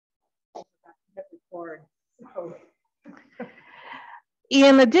board. So.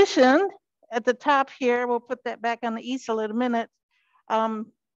 In addition, at the top here, we'll put that back on the easel in a minute.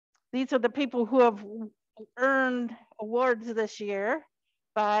 These are the people who have earned awards this year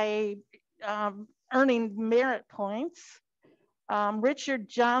by earning merit points. Richard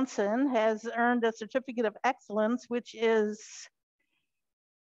Johnson has earned a certificate of excellence, which is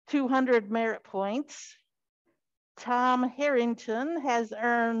 200 merit points. Tom Harrington has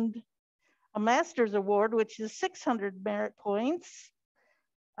earned a master's award, which is 600 merit points.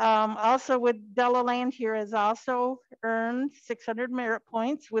 Also with Della Land here has also earned 600 merit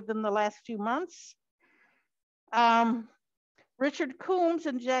points within the last 2 months. Richard Coombs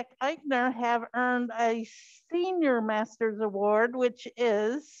and Jack Eichner have earned a senior master's award, which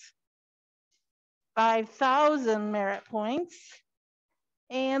is 5,000 merit points.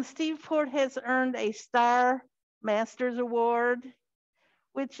 And Steve Port has earned a star master's award,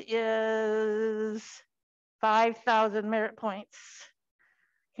 which is 5,000 merit points.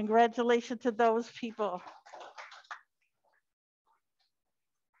 Congratulations to those people.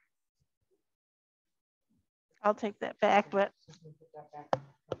 I'll take that back, but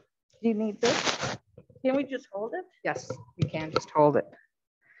do you need this? Can we just hold it? Yes, we can just hold it.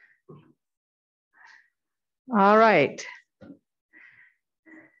 All right.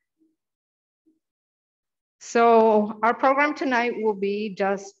 So our program tonight will be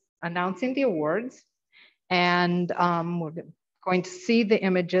just announcing the awards, and we're going to see the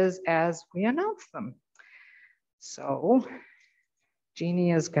images as we announce them. So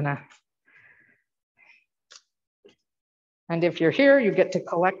Jeannie is gonna, and if you're here, you get to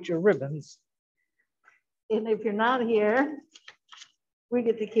collect your ribbons. And if you're not here, we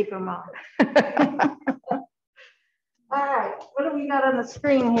get to keep them on. All right, what do we got on the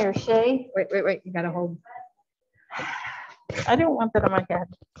screen here, Shay? Wait, you gotta hold. I don't want that on my head.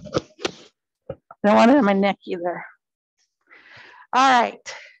 Don't want it on my neck either. All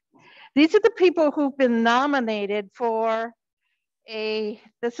right, these are the people who've been nominated for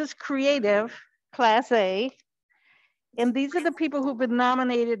this is creative, Class A. And these are the people who've been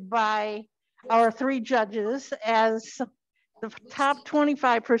nominated by our 3 judges as the top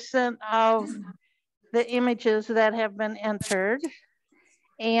 25% of the images that have been entered.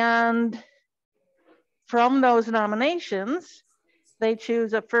 And from those nominations, they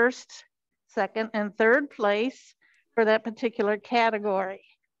choose a first, second, and third place for that particular category.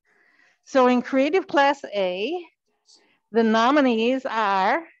 So in Creative Class A, the nominees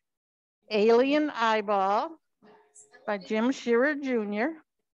are Alien Eyeball by Jim Shearer Jr.,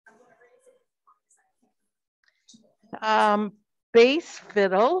 Bass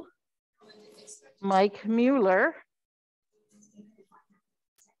Fiddle, Mike Mueller,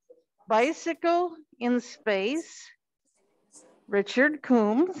 Bicycle in Space, Richard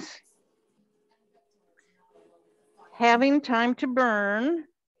Coombs, Having Time to Burn,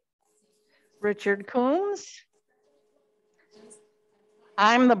 Richard Coombs,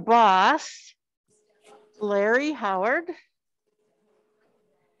 I'm the Boss, Larry Howard,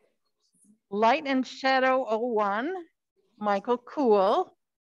 Light and Shadow 01, Michael Kuhl,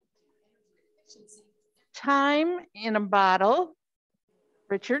 Time in a Bottle,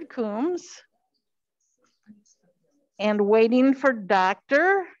 Richard Coombs, and Waiting for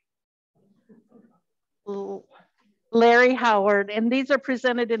Doctor, Larry Howard. And these are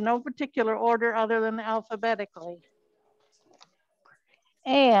presented in no particular order other than alphabetically.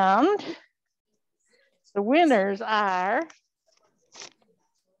 And the winners are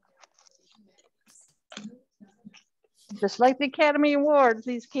just like the Academy Awards,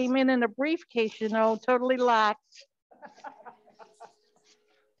 these came in a briefcase, you know, totally locked.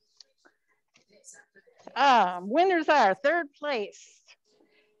 Winners are third place,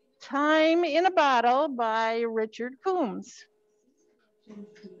 Time in a Bottle by Richard Coombs.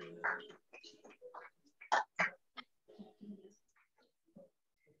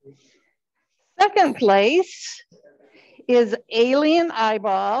 Second place is Alien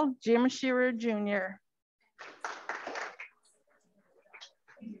Eyeball, Jim Shearer Jr.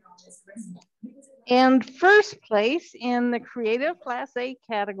 And first place in the Creative Class A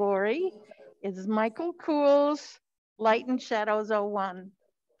category is Michael Kuhl's Light and Shadows 01.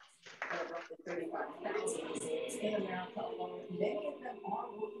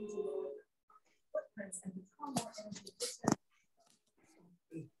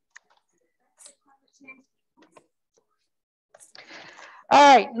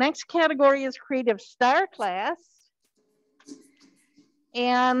 All right, next category is Creative Star Class.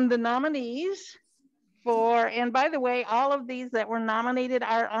 And the nominees for, and by the way, all of these that were nominated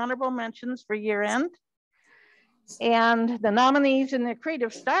are honorable mentions for year end. And the nominees in the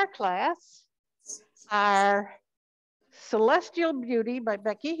Creative Star Class are Celestial Beauty by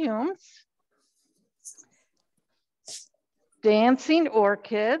Becky Humes, Dancing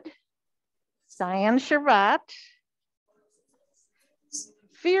Orchid, Diane Shervat,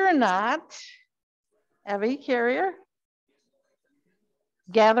 Fear Not, Evie Carrier,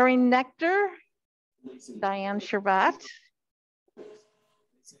 Gathering Nectar, Diane Shervat,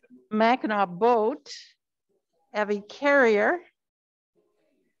 Mackinac Boat, Evie Carrier,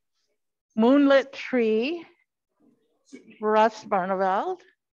 Moonlit Tree, Russ Barneveld,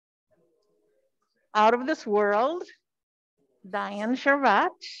 Out of This World, Diane Shervat,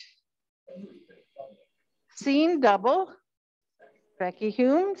 Seeing Double, Becky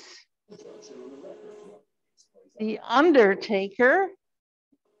Humes, The Undertaker,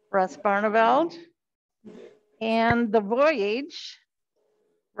 Russ Barneveld, and The Voyage,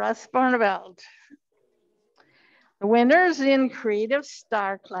 Russ Barneveld. The winners in Creative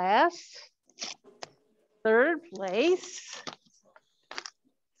Star Class, third place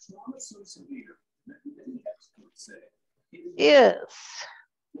is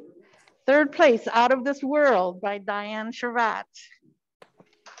Out of This World by Diane Shervat.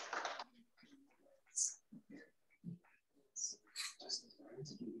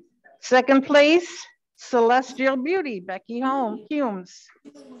 Second place, Celestial Beauty, Becky Humes.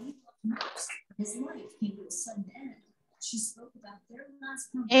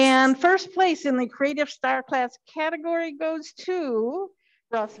 And first place in the Creative Star Class category goes to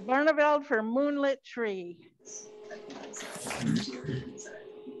Russ Barneveld for Moonlit Tree.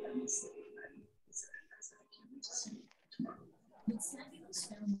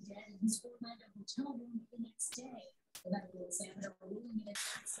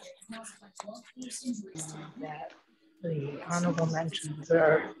 That the honorable mentions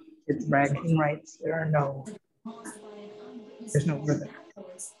are, it's bragging rights. There's no ribbon.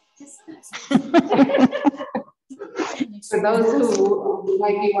 For those who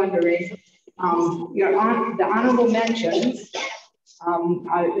might be wondering, the honorable mentions,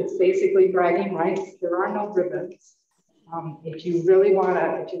 it's basically bragging rights. There are no ribbons. If you really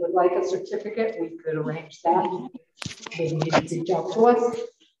if you would like a certificate, we could arrange that. Maybe you can reach out to us.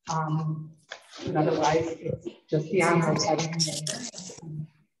 But otherwise, it's just the honor of having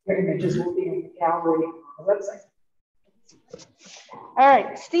your images will be in the gallery on the website. All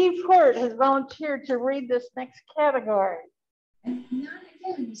right, Steve Court has volunteered to read this next category.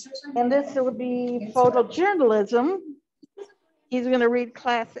 And this will be photojournalism. He's going to read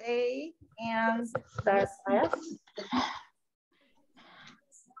Class A and Star Class.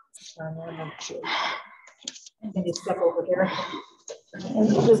 Can you step over here? And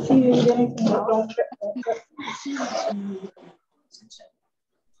does he read anything?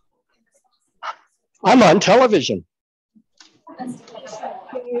 I'm on television. Can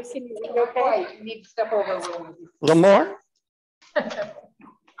you read okay? You need to step over a little more.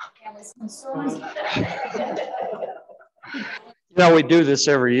 We do this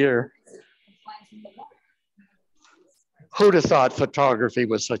every year. Who'd have thought photography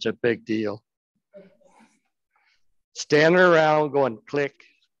was such a big deal? Standing around going click,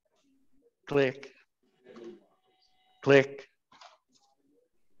 click, click.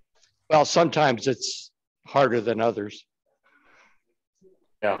 Well, sometimes it's harder than others.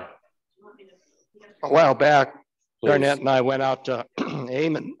 Yeah. A while back, Garnett and I went out to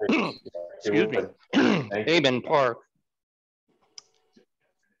Amen, excuse me, Amen Park.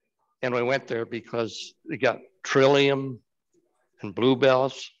 And we went there because we got trillium and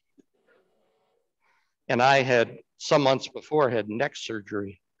bluebells. And I had, some months before, had neck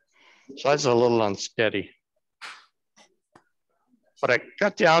surgery. So I was a little unsteady. But I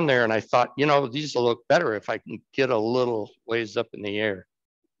got down there and I thought, these will look better if I can get a little ways up in the air.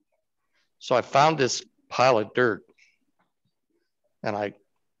 So I found this pile of dirt and I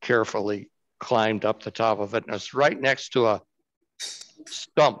carefully climbed up the top of it. And it was right next to a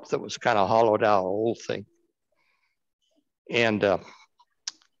stump that was kind of hollowed out, old thing. And as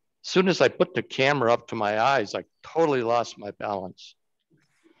soon as I put the camera up to my eyes, I totally lost my balance.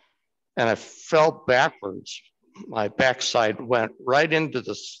 And I fell backwards. My backside went right into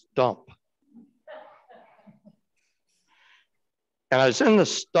the stump. And I was in the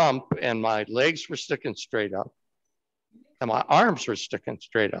stump and my legs were sticking straight up and my arms were sticking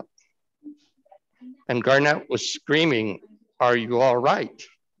straight up. And Garnett was screaming, "Are you all right?"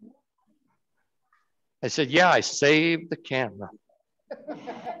 I said, "Yeah, I saved the camera."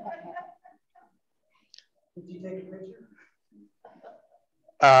 Did you take a picture?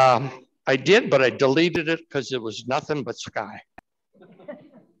 I did, but I deleted it because it was nothing but sky.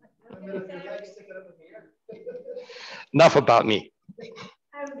 Enough about me.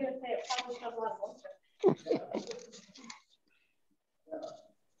 I was going to say it probably took less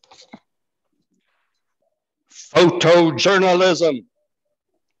Photojournalism,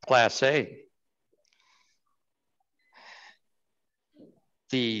 Class A.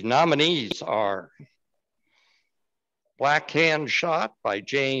 The nominees are Black Hand Shot by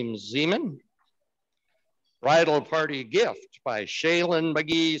James Zeman, Bridal Party Gift by Shaylin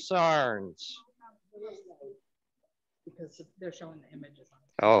McGee Sarnes. Because they're showing the images.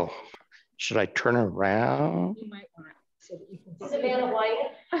 Oh, should I turn around? You might want to, so that you can Is it Vanna White?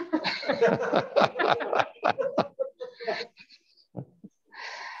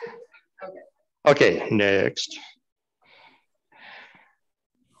 Okay, next.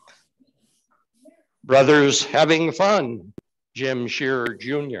 Brothers Having Fun, Jim Shearer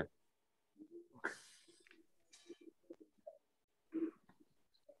Jr.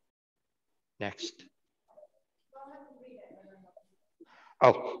 Next.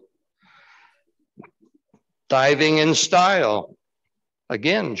 Oh. Diving in Style,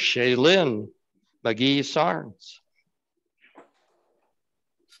 again, Shaylin McGee Sarnes.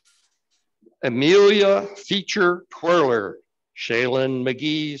 Amelia Feature Twirler, Shaylin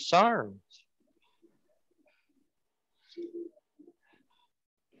McGee Sarnes.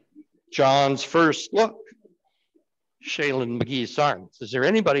 John's First Look, Shaylin McGee Sarnes. Is there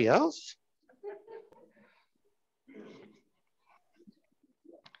anybody else?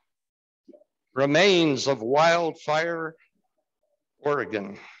 Remains of Wildfire,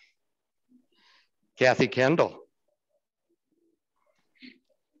 Oregon, Kathy Kendall.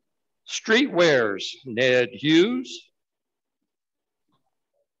 Streetwears, Ned Hughes.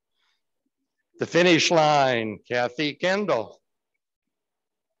 The Finish Line, Kathy Kendall.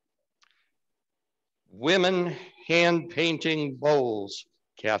 Women Hand Painting Bowls,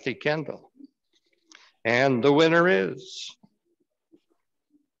 Kathy Kendall. And the winner is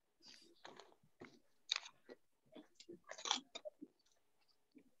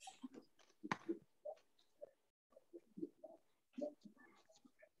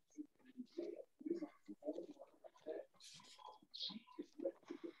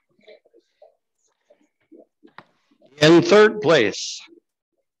in third place,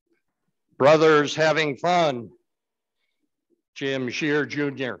 Brothers Having Fun, Jim Shearer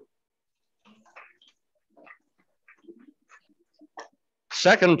Jr.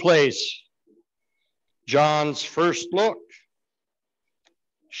 Second place, John's First Look,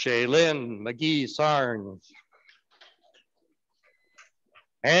 Shaylin McGee Sarnes.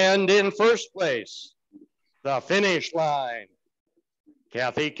 And in first place, The Finish Line,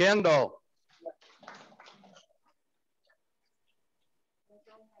 Kathy Kendall.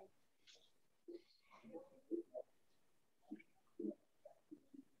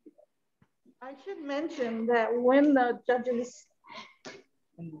 I should mention that when the judges,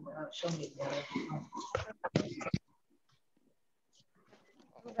 show me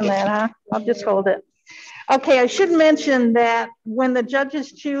I'll just hold it. Okay, I should mention that when the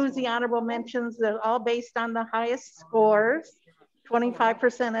judges choose the honorable mentions, they're all based on the highest scores,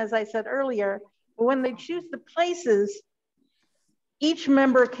 25%, as I said earlier. But when they choose the places, each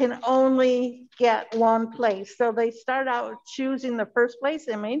member can only get one place. So they start out choosing the first place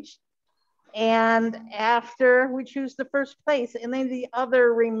image. And after we choose the first place, and then the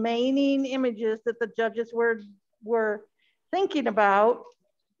other remaining images that the judges were thinking about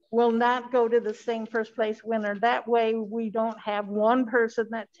will not go to the same first place winner. That way we don't have one person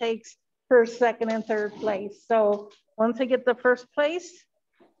that takes first, second, and third place. So once they get the first place,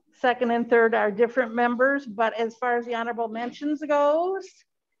 second and third are different members. But as far as the honorable mentions goes,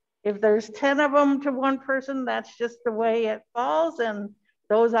 if there's 10 of them to one person, that's just the way it falls. And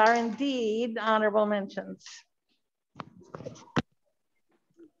those are indeed honorable mentions. All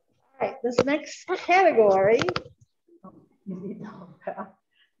right, this next category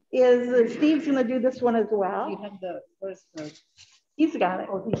is Steve's gonna do this one as well. You have the first. He's got it.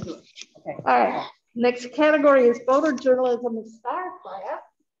 Oh, he's doing it. Okay. All right, next category is photojournalism and star class.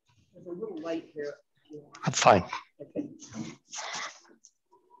 There's a little light here. I'm fine. Okay.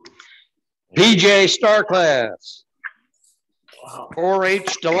 PJ Star Class.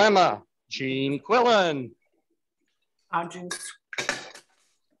 4-H Dilemma, Gene Quillen. This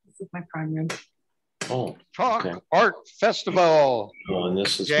is my primary. Oh, Talk okay. Art Festival, Oh, and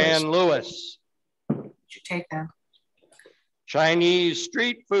this is Jan Lewis. You take that. Chinese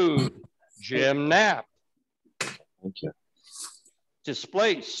Street Food, Jim Knapp. Thank you.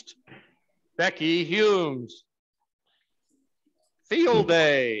 Displaced, Becky Humes. Field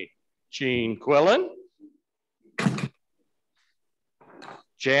Day, Gene Quillen.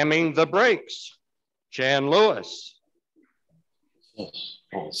 Jamming the Brakes, Jan Lewis. Yes.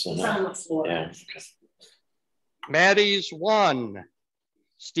 Oh, so It's on now, the floor. yeah. Okay. Maddie's One,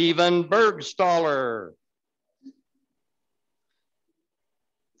 Stephen Bergstaller.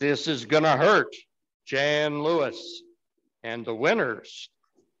 This Is Gonna Hurt, Jan Lewis. And the winners.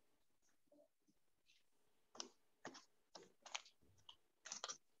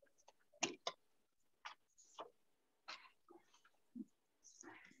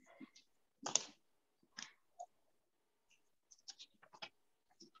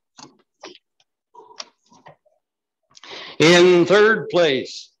 In third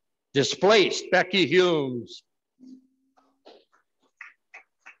place, Displaced, Becky Humes.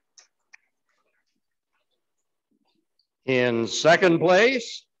 In second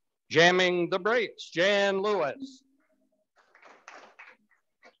place, Jamming the Brakes, Jan Lewis.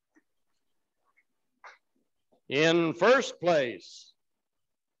 In first place,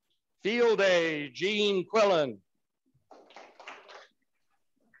 Field Day, Jean Quillen.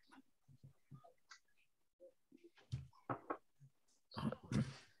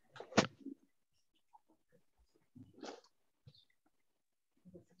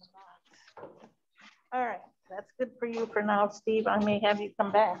 All right, that's good for you for now, Steve. I may have you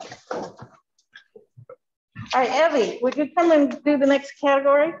come back. All right, Evie, would you come and do the next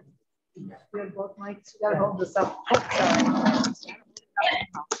category? We have both mics. You gotta hold this up.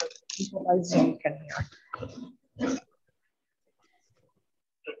 People by Zoom can hear.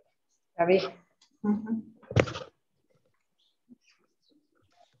 Abby?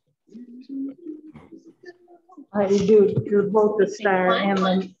 I do both the star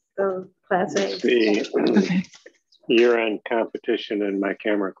and the class A. The year-end competition in my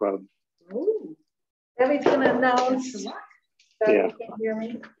camera club. Ooh. Evie's gonna announce. Yeah. You can't hear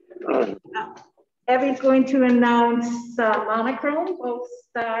me. Evie's going to announce monochrome, both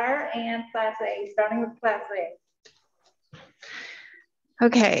star and class A, starting with class A.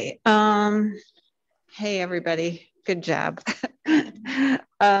 Okay. Hey, everybody. Good job.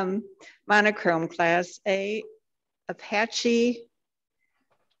 Monochrome class A, Apache.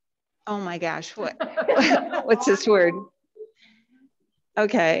 Oh my gosh, what's this word?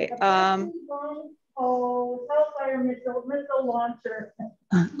 Okay. Hellfire missile launcher.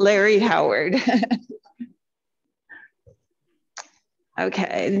 Larry Howard.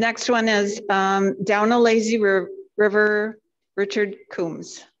 Okay, next one is Down a Lazy River, Richard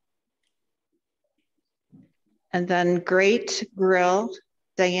Coombs. And then Great Grill,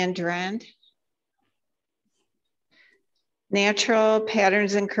 Diane Durand. Natural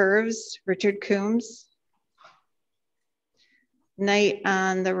Patterns and Curves, Richard Coombs. Night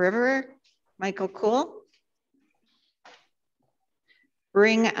on the River, Michael Kuhl.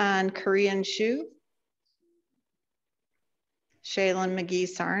 Ring on Korean Shoe, Shaylin McGee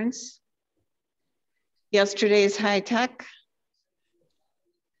Sarnes. Yesterday's High Tech,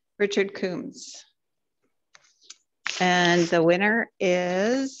 Richard Coombs. And the winner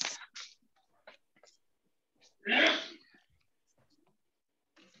is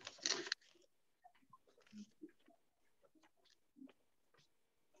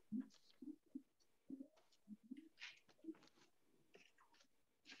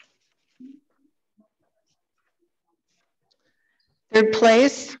third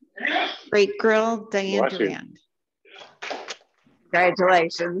place, Great Grill, Diane Durand.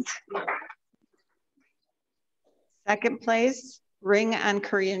 Congratulations. Second place, Ring on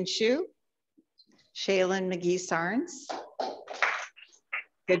Korean Shoe, Shaylin McGee Sarnes.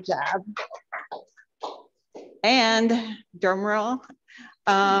 Good job. And drum roll.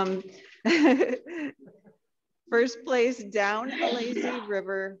 First place, Down a Lazy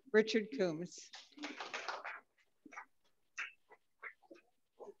River, Richard Coombs.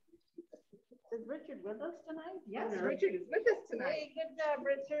 Is Richard with us tonight? Yes, Richard is with us tonight. Hey, good job,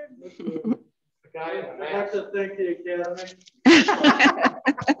 Richard. I have to thank the Academy.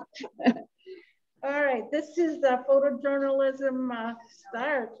 All right, this is the photojournalism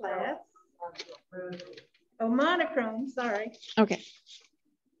star class. Oh, monochrome, sorry. Okay.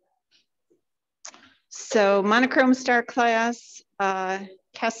 So monochrome star class,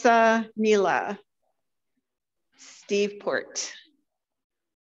 Kessa Mila, Steve Port.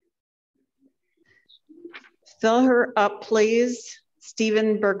 Fill her up, please,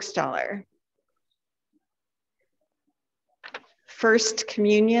 Stephen Bergstaller. First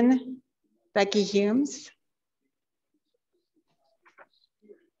Communion, Becky Humes.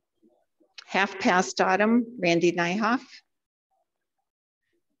 Half Past Autumn, Randy Nyhoff.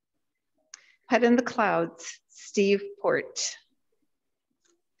 Head in the Clouds, Steve Port.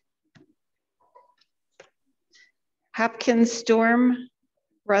 Hopkins Storm,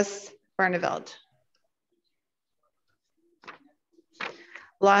 Russ Barneveld.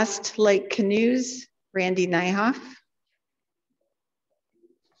 Lost Lake Canoes, Randy Nyhoff.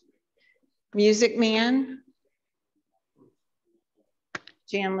 Music Man,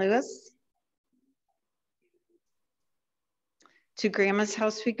 Jan Lewis. To Grandma's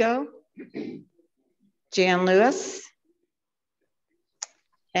house we go, Jan Lewis.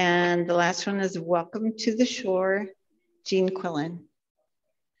 And the last one is Welcome to the Shore, Jean Quillen.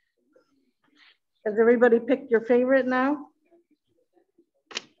 Has everybody picked your favorite now?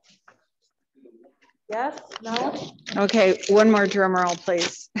 Yes, no? Okay, one more drum roll,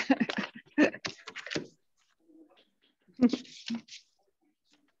 please.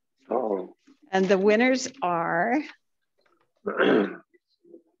 Oh. And the winners are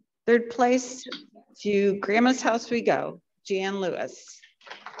third place to Grandma's House We Go, Jan Lewis.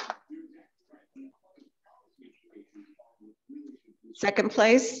 Second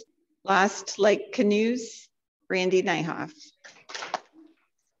place, Lost Lake Canoes, Randy Nyhoff.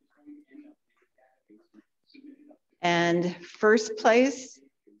 And first place,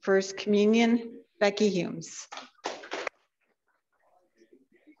 First Communion, Becky Humes.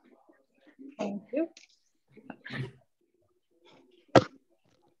 Thank you.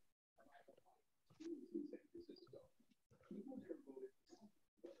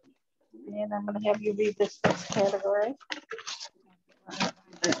 And I'm going to have you read this next category.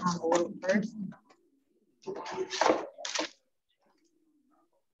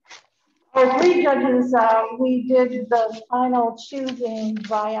 Our three judges, we did the final choosing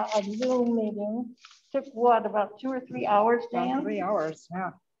via a Zoom meeting. Took what, about 2 or 3 hours, Dan? About 3 hours,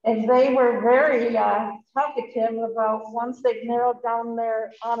 yeah. And they were very talkative about once they've narrowed down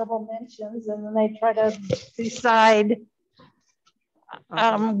their honorable mentions, and then they try to decide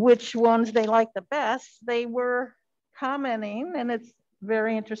which ones they like the best. They were commenting, and it's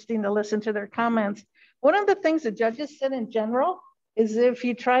very interesting to listen to their comments. One of the things the judges said in general is if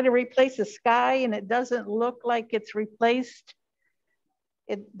you try to replace the sky and it doesn't look like it's replaced,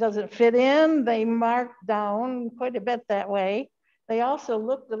 it doesn't fit in, they mark down quite a bit that way. They also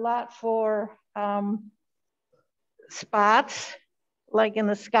looked a lot for spots, like in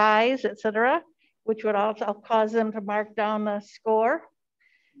the skies, etc., which would also cause them to mark down the score.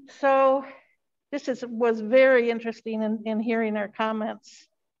 So this was very interesting in hearing their comments.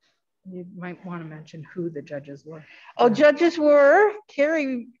 You might want to mention who the judges were. Oh, judges were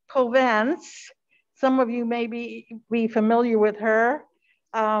Carrie Covence. Some of you may be familiar with her.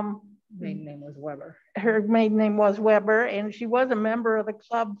 Maiden name was Weber. Her maiden name was Weber, and she was a member of the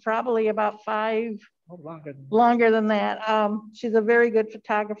club probably about longer than that. She's a very good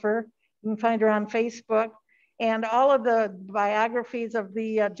photographer. You can find her on Facebook. And all of the biographies of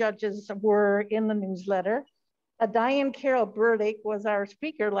the judges were in the newsletter. Diane Carroll Burdick was our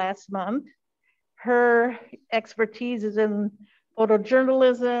speaker last month. Her expertise is in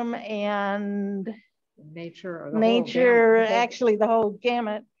photojournalism and nature, actually the whole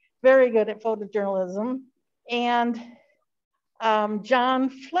gamut. Very good at photojournalism. And John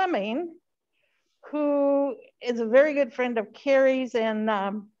Fleming, who is a very good friend of Carrie's, and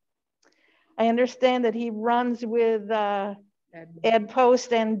I understand that he runs with Ed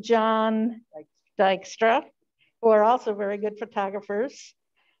Post and John Dykstra, who are also very good photographers.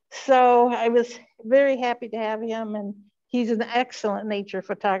 So I was very happy to have him, and he's an excellent nature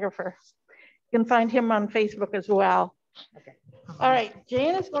photographer. You can find him on Facebook as well. Okay. All right,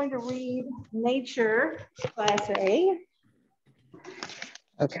 Jane is going to read Nature Class A.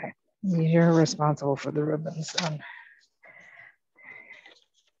 Okay, you're responsible for the ribbons.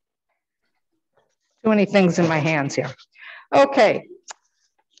 Too many things in my hands here. Okay,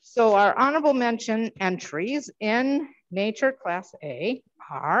 so our honorable mention entries in Nature Class A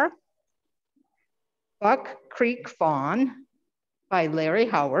are Buck Creek Fawn by Larry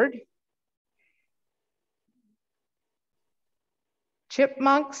Howard,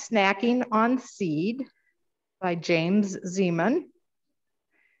 Chipmunk Snacking on Seed by James Zeman,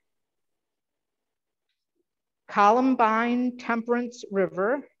 Columbine Temperance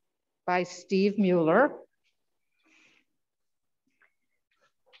River by Steve Mueller,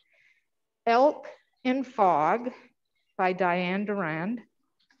 Elk in Fog by Diane Durand,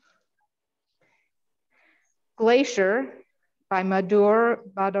 Glacier by Madhur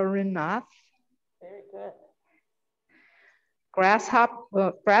Badarinath, Very good.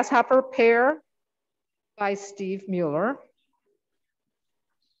 Grasshopper Pear by Steve Mueller,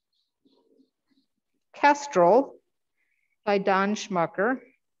 Kestrel by Don Schmucker,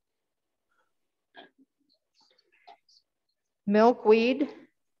 Milkweed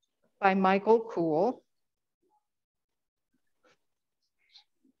by Michael Kuhl,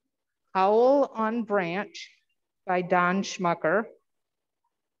 Owl on Branch by Don Schmucker,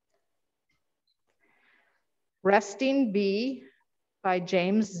 Resting Bee by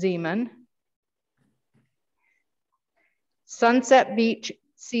James Zeman, Sunset Beach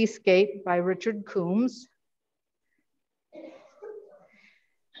Seascape by Richard Coombs.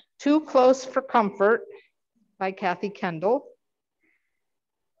 Too Close for Comfort by Kathy Kendall.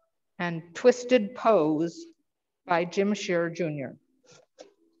 And Twisted Pose by Jim Shearer Jr.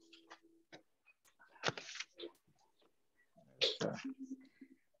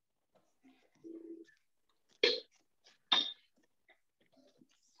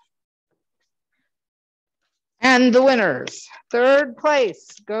 And the winners. Third place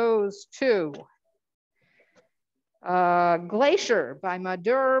goes to Glacier by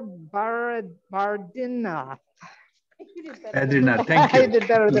Madhur Bardina. Adrina, thank you. I did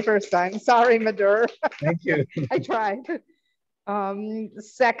better the first time. Sorry, Madhur. Thank you. I tried.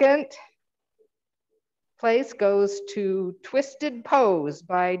 Second place goes to Twisted Pose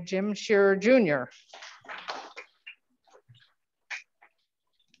by Jim Shearer Jr.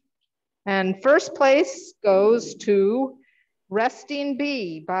 And first place goes to Resting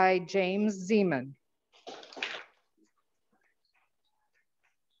Bee by James Zeman.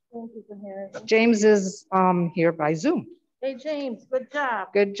 James is here by Zoom. Hey, James, good job.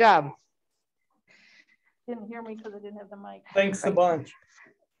 Good job. Didn't hear me because I didn't have the mic. Thanks a bunch.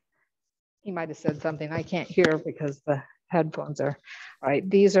 He might have said something I can't hear because the headphones are. All right,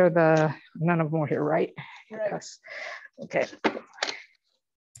 these are the, none of them are here, right? Yes. Okay.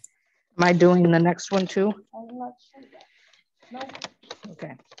 Am I doing the next one too? I'm not sure yet. No,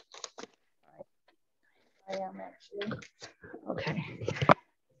 Okay. I am actually. Okay.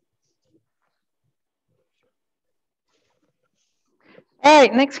 All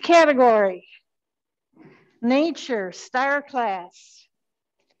right, next category. Nature, Star Class.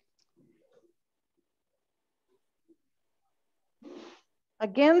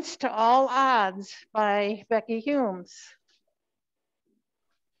 Against All Odds by Becky Humes.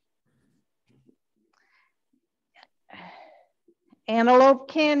 Antelope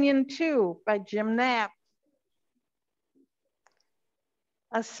Canyon 2 by Jim Knapp.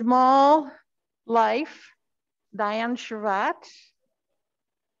 A Small Life, Diane Shervat.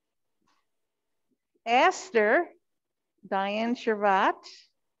 Aster, Diane Shervat.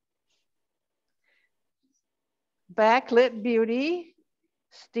 Backlit Beauty,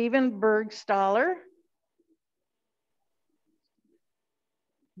 Stephen Bergstaller.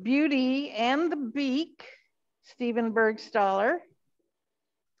 Beauty and the Beak, Stephen Bergstaller.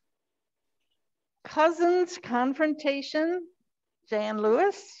 Cousins Confrontation, Jan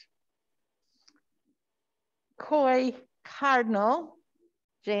Lewis. Coy Cardinal,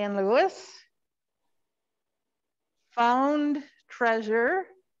 Jan Lewis. Found Treasure,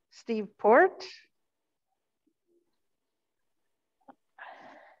 Steve Port.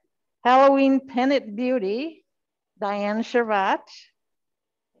 Halloween Pennant Beauty, Diane Shervat.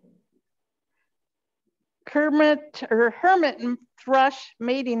 Hermit and Thrush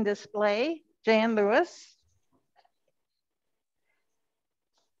Mating Display, Jan Lewis.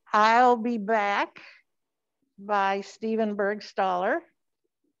 I'll Be Back by Stephen Bergstaller.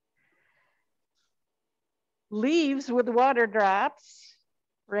 Leaves with Water Drops,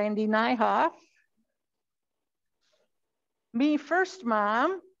 Randy Nyhoff. Me First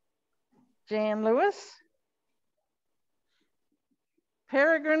Mom, Jan Lewis.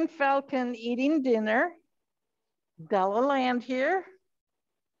 Peregrine Falcon Eating Dinner, Della Land here.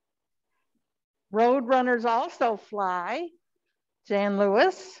 Roadrunners Also Fly, Jan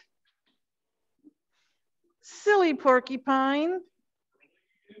Lewis. Silly Porcupine,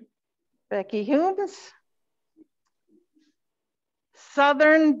 Becky Humes.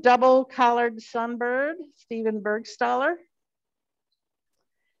 Southern Double Collared Sunbird, Stephen Bergstaller.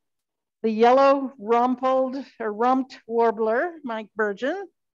 The Yellow Rumped Warbler, Mike Burgeon.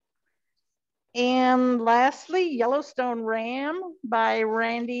 And lastly, Yellowstone Ram by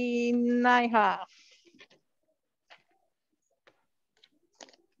Randy Nyhoff.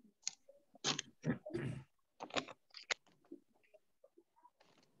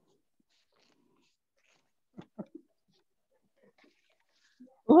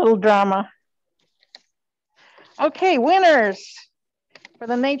 A little drama. Okay, winners for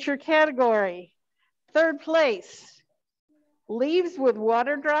the nature category. Third place, Leaves with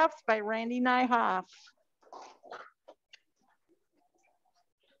Water Drops by Randy Nyhoff.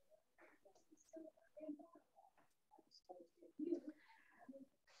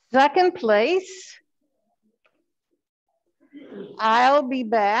 Second place, I'll Be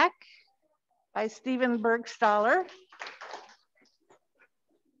Back by Stephen Bergstaller.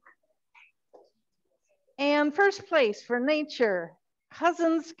 And first place for nature,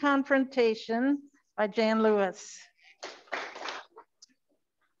 Cousins Confrontation by Jan Lewis.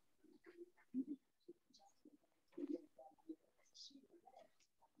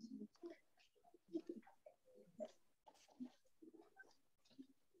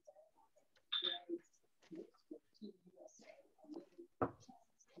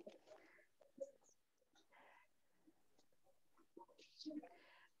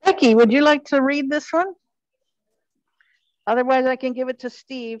 Becky, would you like to read this one? Otherwise, I can give it to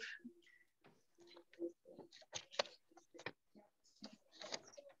Steve.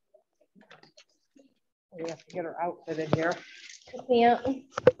 We have to get her outfitted here. Yeah.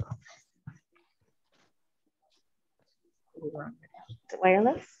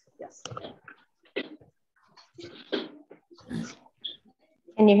 Wireless? Yes.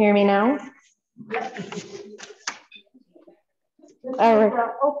 Can you hear me now?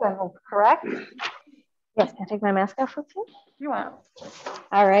 Open, correct? Yes, can I take my mask off with you? You want?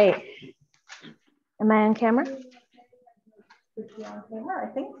 All right. Am I on camera? I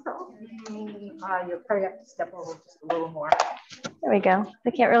think so. You'll probably have to step over just a little more. There we go.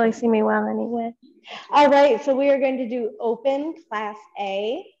 They can't really see me well anyway. All right, so we are going to do open class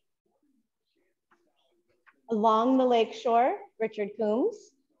A. Along the lakeshore, Richard Coombs.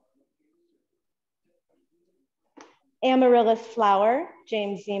 Amaryllis flower,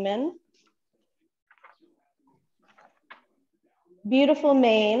 James Zeman. Beautiful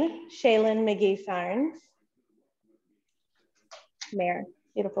Maine, Shaylin McGee Sarnes. Mare,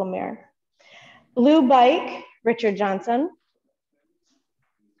 beautiful mare. Blue Bike, Richard Johnson.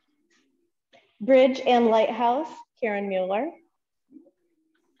 Bridge and Lighthouse, Karen Mueller.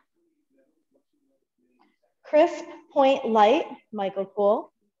 Crisp Point Light, Michael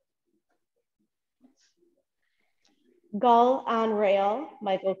Poole. Gull on Rail,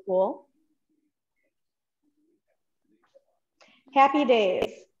 Michael Poole. Happy Days,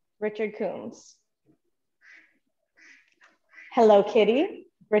 Richard Coombs. Hello Kitty,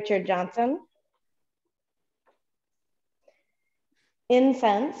 Richard Johnson.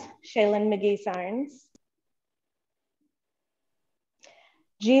 Incense, Shaylin McGee Sarnes.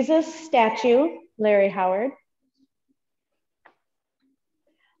 Jesus Statue, Larry Howard.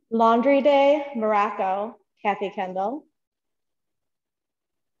 Laundry Day, Morocco, Kathy Kendall.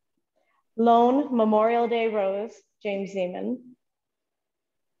 Lone Memorial Day Rose, James Zeman.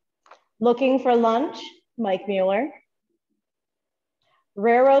 Looking for Lunch, Mike Mueller.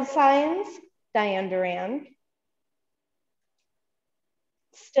 Railroad Signs, Diane Duran.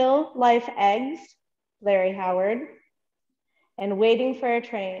 Still Life Eggs, Larry Howard. And Waiting for a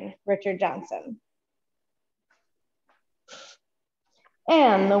Train, Richard Johnson.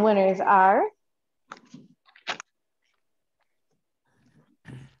 And the winners are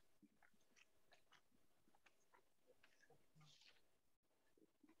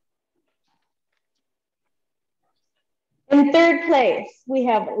in third place, we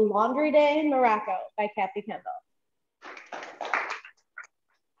have Laundry Day Morocco by Kathy Kendall.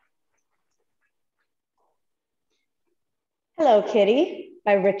 Hello Kitty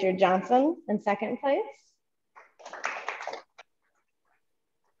by Richard Johnson in second place.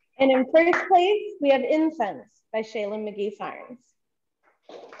 And in first place, we have Incense by Shaylin McGee Sarnes.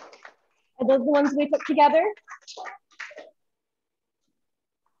 Are those the ones we put together?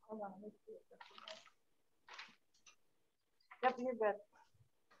 Hold on, Yep, you're good.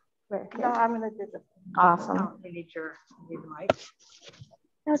 Where? No, I'm gonna do this. Awesome. Oh, you need the mic.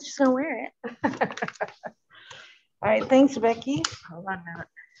 I was just gonna wear it. All right, thanks, Becky. Hold on a minute.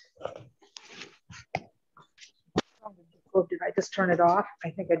 Oh, did I just turn it off? I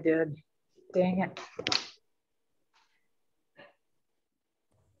think I did. Dang it.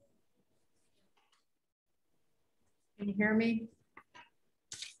 Can you hear me?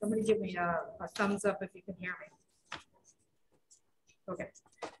 Somebody give me a thumbs up if you can hear me. Okay. It's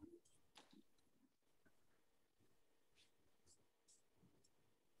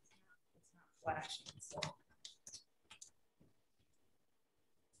not flashing, so.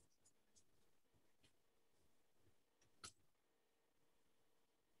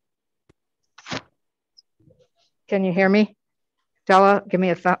 Can you hear me? Della, give me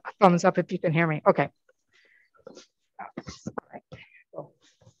a thumbs up if you can hear me. Okay. All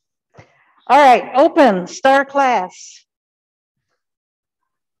right, open, star class.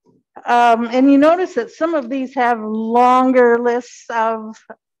 And you notice that some of these have longer lists of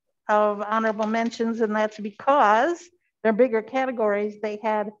honorable mentions, and that's because they're bigger categories. They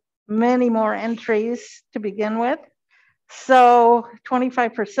had many more entries to begin with. So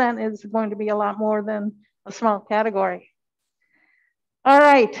 25% is going to be a lot more than a small category. All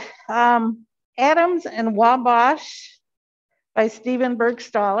right, Adams and Wabash by Stephen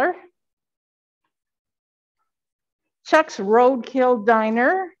Bergstaller. Chuck's Roadkill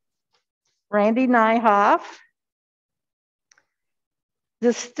Diner, Randy Nyhoff.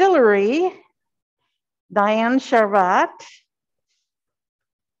 Distillery, Diane Charvat.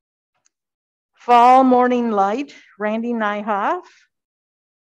 Fall Morning Light, Randy Nyhoff.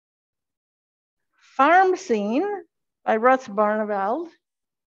 Farm Scene by Russ Barneveld.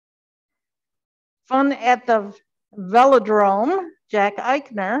 Fun at the Velodrome, Jack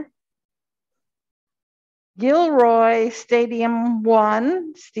Eichner. Gilroy Stadium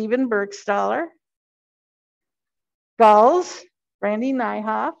 1, Steven Bergstaller. Gulls, Randy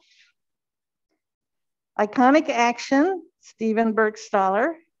Nyhoff. Iconic Action, Steven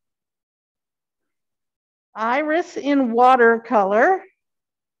Bergstaller. Iris in Watercolor,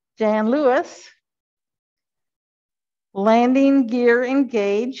 Jan Lewis. Landing Gear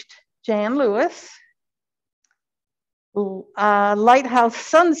Engaged, Jan Lewis. Lighthouse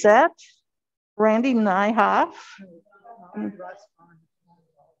Sunset, Randy Nyhoff.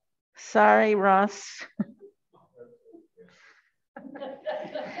 Sorry, Russ.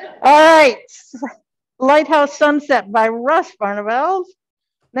 All right, Lighthouse Sunset by Russ Barneveld.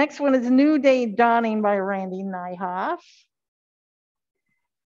 Next one is New Day Dawning by Randy Nyhoff.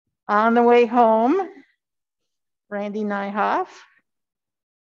 On the Way Home, Randy Nyhoff.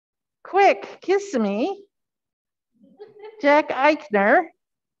 Quick, Kiss Me, Jack Eichner.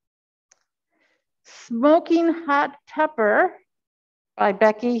 Smoking Hot Pepper by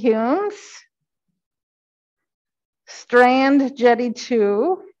Becky Humes. Strand Jetty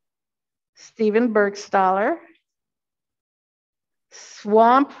 2, Steven Bergstaller.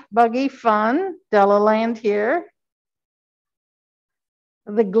 Swamp Buggy Fun, Della Land here.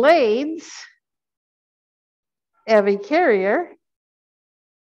 The Glades, Evie Carrier.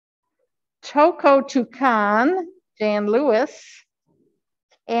 Toko Toucan, Jan Lewis.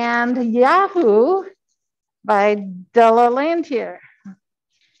 And Yahoo by Della Lantier.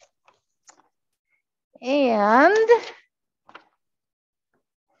 And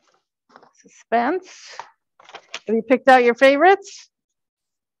suspense. Have you picked out your favorites?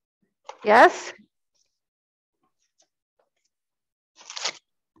 Yes?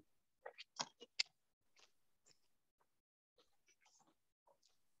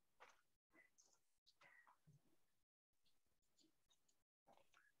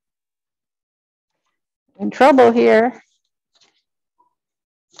 In trouble here.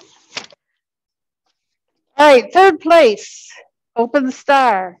 All right, third place, Open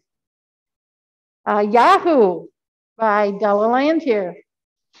Star. Yahoo by Della Lantier.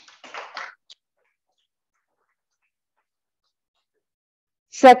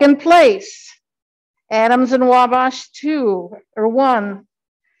 Second place, Adams and Wabash 2, or 1,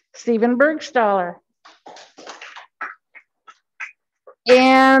 Steven Bergstaller.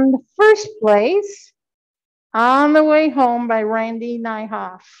 And first place, On the Way Home by Randy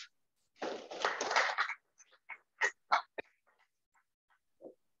Nyhoff.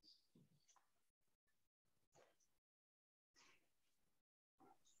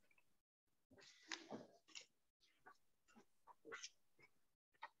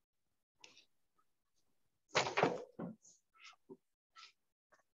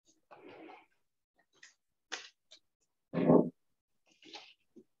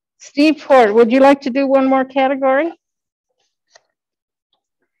 Steve Port, would you like to do one more category?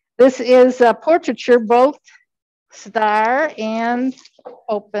 This is a portraiture, both star and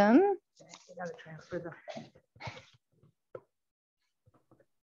open. You gotta transfer them.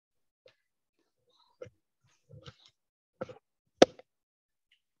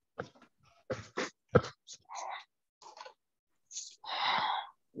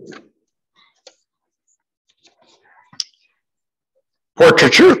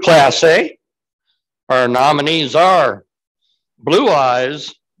 Portraiture Class A. Our nominees are Blue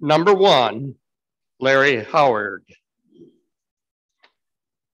Eyes, number 1, Larry Howard.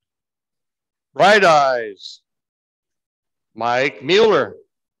 Bright Eyes, Mike Mueller.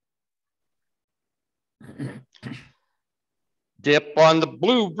 Dip on the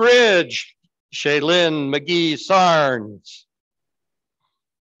Blue Bridge, Shaylin McGee Sarnes.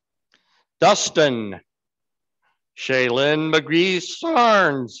 Dustin, Shaylin McGee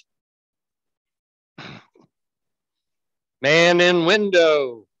Sarnes. Man in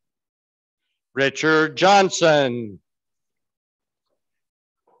Window, Richard Johnson.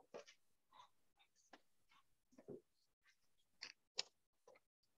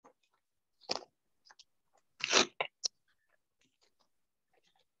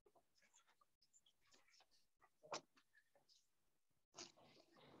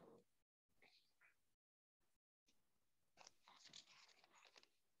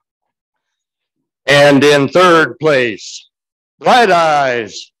 And in third place, Bright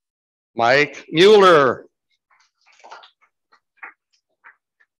Eyes, Mike Mueller.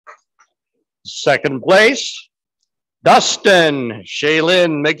 Second place, Dustin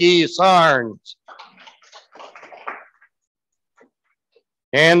Shaylin McGee Sarnes.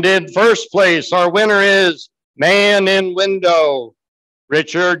 And in first place, our winner is Man in Window,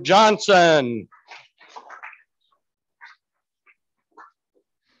 Richard Johnson.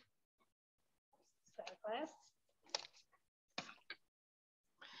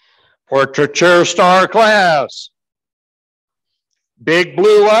 Portraiture Star Class. Big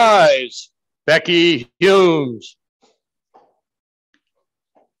Blue Eyes, Becky Humes.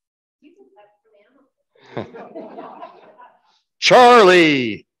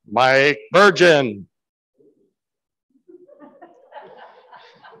 Charlie, Mike Virgin.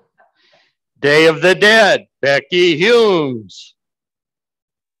 Day of the Dead, Becky Humes.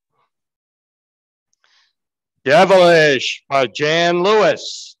 Devilish by Jan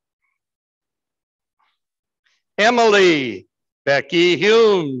Lewis. Emily, Becky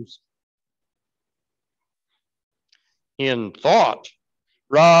Humes. In Thought,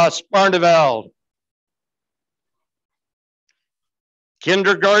 Ross Barneveld.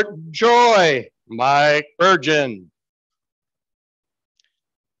 Kindergarten Joy, Mike Virgin.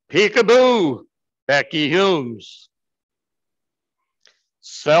 Peekaboo, Becky Humes.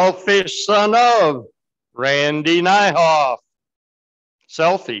 Selfish Son of, Randy Nyhoff.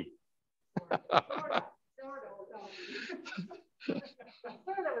 Selfie.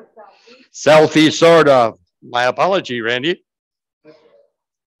 Selfie, sort of. My apology, Randy.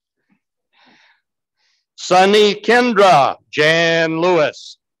 Sunny Kendra, Jan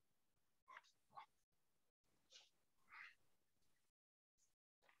Lewis.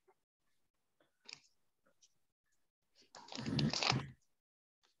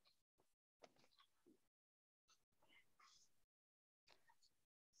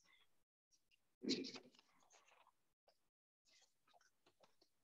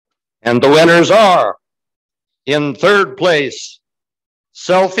 And the winners are, in third place,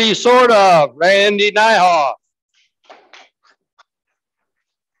 Selfie Sort of, Randy Nyhoff.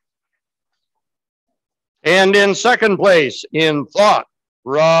 And in second place, In Thought,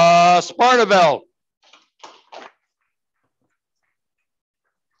 Ross Barneveld.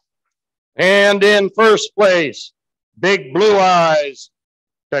 And in first place, Big Blue Eyes,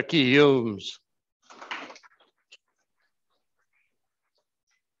 Becky Humes.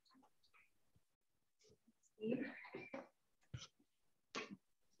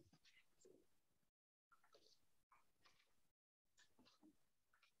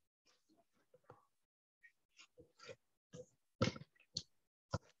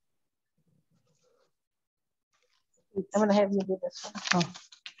 I'm gonna have you do this one. Oh.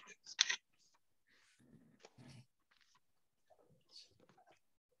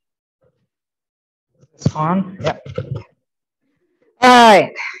 This on? Yep. All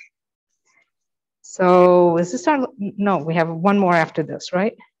right. So is this our, no, we have one more after this,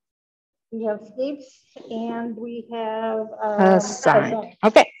 right? We have Scapes and we have Assigned.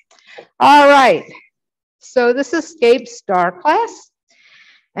 Okay. All right. So this is Scape Star Class.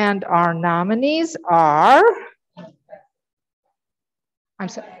 And our nominees are, I'm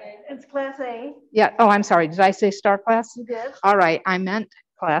sorry. It's Class A. Yeah. Oh, I'm sorry. Did I say Star Class? You did. All right. I meant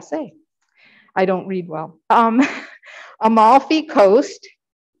Class A. I don't read well. Amalfi Coast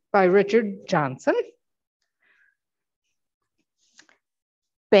by Richard Johnson.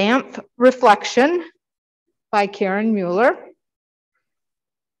 Banff Reflection by Karen Mueller.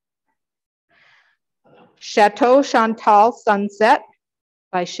 Chateau Chantal Sunset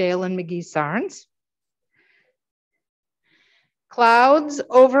by Shaylin McGee Sarnes. Clouds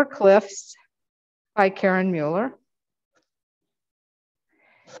Over Cliffs by Karen Mueller.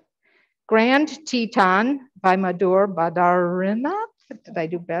 Grand Teton by Madhur Badarinath. Did I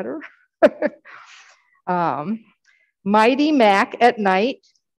do better? Mighty Mac at Night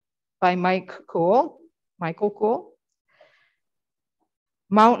by Michael Cool.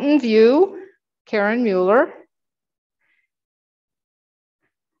 Mountain View, Karen Mueller.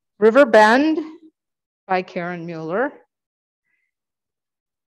 River Bend by Karen Mueller.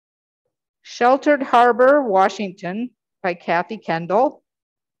 Sheltered Harbor, Washington by Kathy Kendall.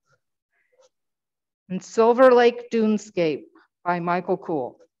 And Silver Lake Dunescape by Michael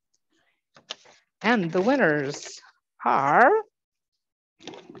Cool. And the winners are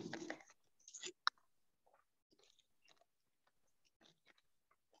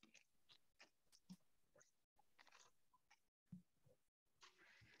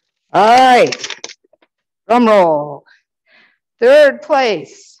all right, drum roll. Third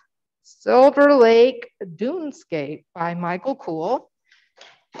place, Silver Lake Dunescape by Michael Cool.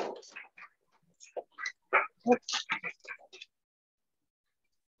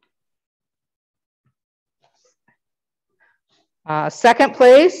 Second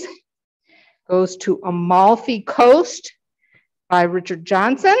place goes to Amalfi Coast by Richard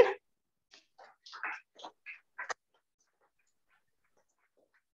Johnson.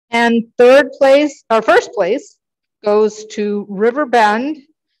 And third place, or first place, goes to River Bend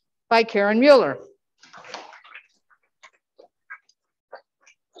by Karen Mueller.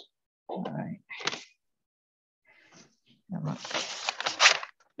 All right.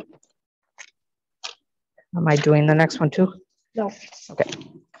 Am I doing the next one too? No. Okay.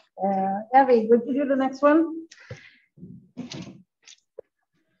 Evie, would you do the next one? I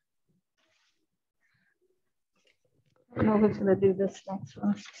don't know who's going to do this next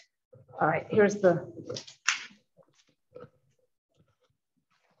one. All right, here's the.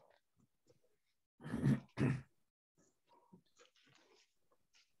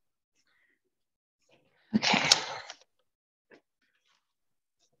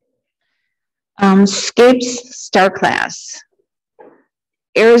 Scapes Star Class.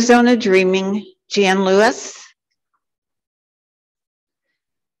 Arizona Dreaming, Jan Lewis.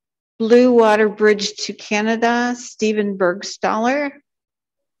 Blue Water Bridge to Canada, Stephen Bergstaller.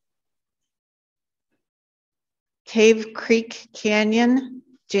 Cave Creek Canyon,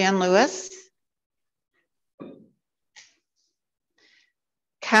 Jan Lewis.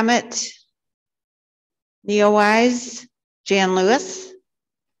 Comet Neowise, Jan Lewis.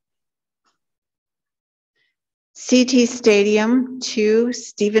 CT Stadium 2,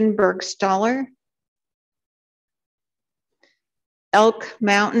 Stephen Bergstaller. Elk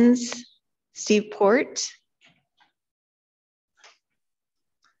Mountains, Steve Port.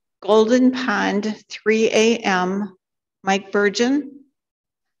 Golden Pond 3 a.m., Mike Burgeon.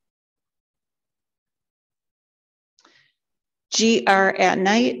 GR at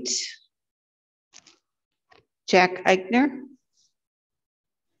Night, Jack Eichner.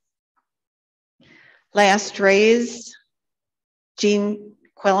 Last Rays, Gene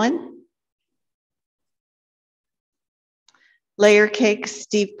Quillen. Layer Cake,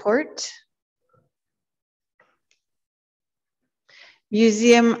 Steve Port.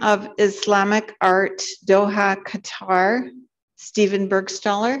 Museum of Islamic Art, Doha, Qatar, Stephen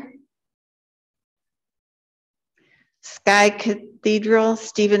Bergstaller. Sky Cathedral,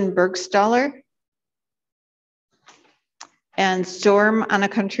 Stephen Bergstaller. And Storm on a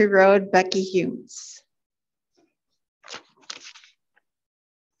Country Road, Becky Humes.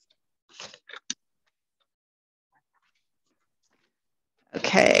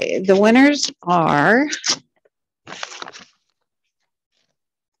 Okay, the winners are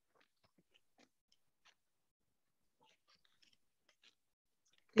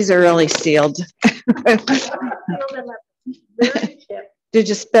these are really sealed. Did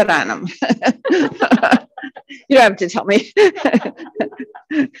you spit on them? You don't have to tell me. I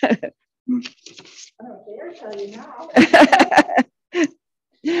don't dare tell you now.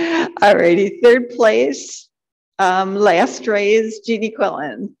 All righty, third place, Last Rays, Jeannie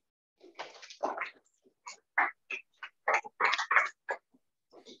Quillen.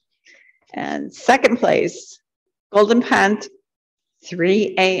 And second place, Golden Pond,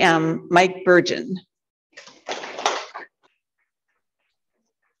 3 a.m., Mike Burgeon.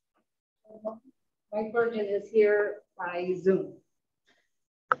 Mike Burgeon is here by Zoom.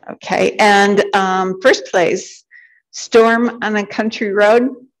 Okay, and first place, Storm on a Country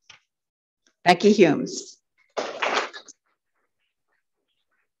Road, Becky Humes.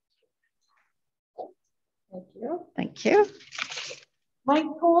 Thank you. Thank you. Mike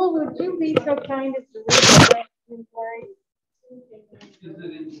Cole, would you be so kind as to read the inventory? Is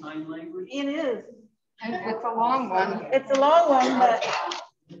it in sign language? It is. It's a long one. It's a long one, but.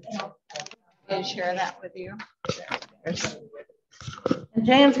 Can share that with you. And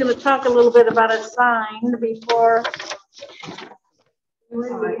Jan's going to talk a little bit about a sign before.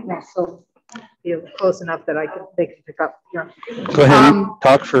 So feel close enough that they can pick up here. Go ahead,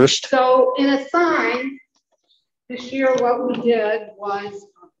 talk first. So in a sign, this year what we did was,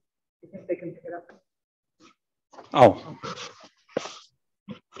 I think they can pick it up. Oh.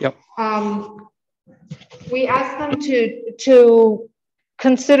 Yep. We asked them to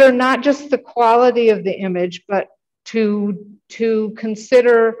consider not just the quality of the image, but to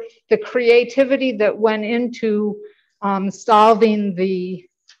consider the creativity that went into solving the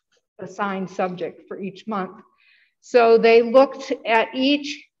assigned subject for each month. So they looked at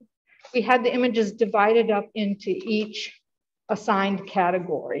each, we had the images divided up into each assigned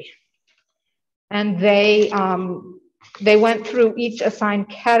category. And they went through each assigned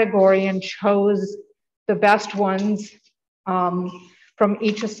category and chose the best ones from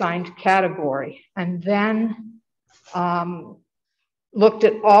each assigned category. And then looked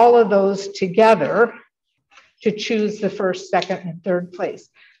at all of those together to choose the first, second, and third place.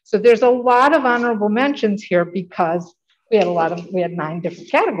 So there's a lot of honorable mentions here because we had 9 different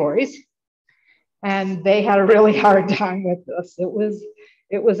categories, and they had a really hard time with this.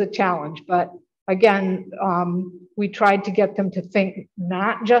 It was a challenge, but again, we tried to get them to think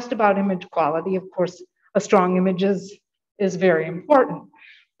not just about image quality. Of course, a strong image is very important,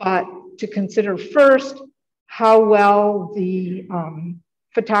 but to consider first how well the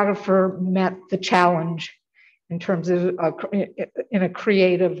photographer met the challenge in terms of in a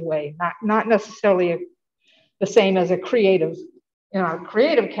creative way, not necessarily the same as a creative in our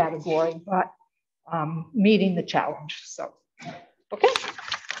creative category, but meeting the challenge. So, okay.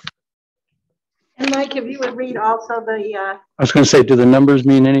 And Mike, if you would read also the, I was going to say, do the numbers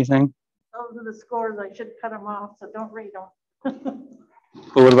mean anything? those are the scores. I should cut them off, so don't read them.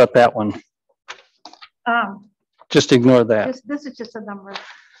 But what about that one? Just ignore that. This is just a number.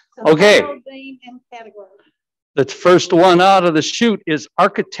 So Okay. title, name, and category. The first one out of the chute is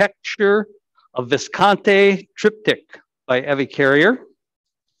Architecture of Visconti Triptych by Evie Carrier.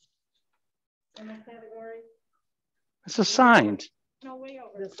 And the category? It's assigned. No, way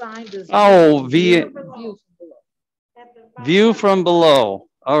over. The sign is Oh, view from below. View from below.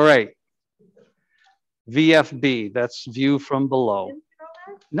 All right. VFB, that's view from below. Didn't you know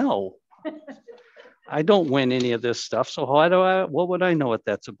that? No, I don't win any of this stuff. So what would I know what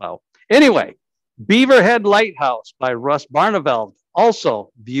that's about? Anyway, Beaverhead Lighthouse by Russ Barneveld,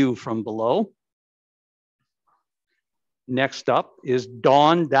 also view from below. Next up is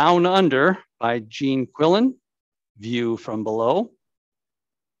Dawn Down Under by Gene Quillen, view from below.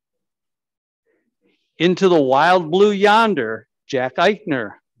 Into the Wild Blue Yonder, Jack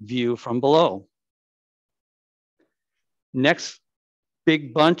Eichner, view from below. Next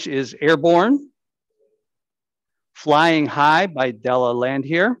big bunch is Airborne. Flying High by Della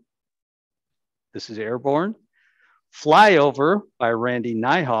Landhier. This is Airborne. Flyover by Randy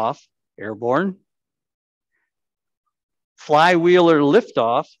Nyhoff, Airborne. Flywheeler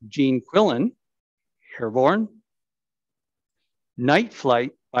Liftoff, Gene Quillen, Airborne. Night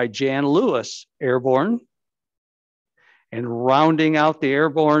Flight by Jan Lewis, Airborne. And rounding out the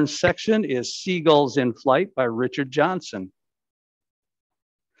airborne section is Seagulls in Flight by Richard Johnson.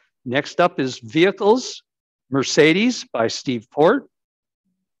 Next up is Vehicles, Mercedes by Steve Port.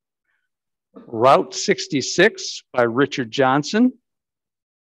 Route 66 by Richard Johnson.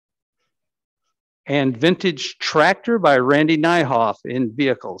 And Vintage Tractor by Randy Nyhoff in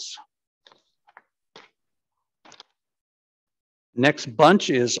Vehicles. Next bunch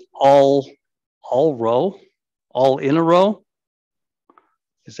is all in a row.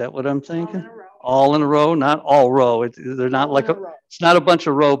 Is that what I'm thinking? All in a row, not all row. They're not all like it's not a bunch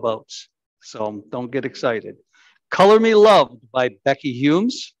of rowboats. So don't get excited. Color Me Loved by Becky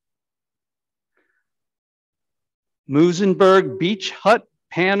Humes. Musenberg Beach Hut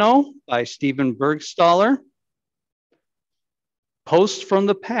Pano by Stephen Bergstaller. Post from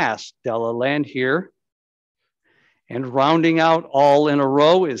the Past, Della Landhier. And rounding out all in a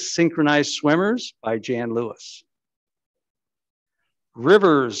row is Synchronized Swimmers by Jan Lewis.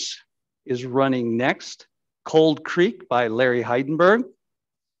 Rivers is running next. Cold Creek by Larry Heidenberg.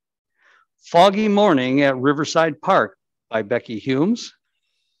 Foggy Morning at Riverside Park by Becky Humes.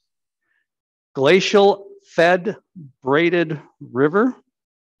 Glacial Fed Braided River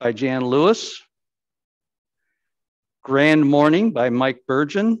by Jan Lewis. Grand Morning by Mike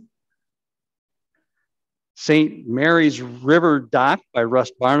Burgeon. St. Mary's River Dock by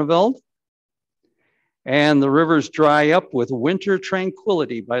Russ Barneveld. And The Rivers Dry Up with Winter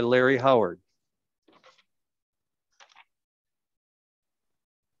Tranquility by Larry Howard.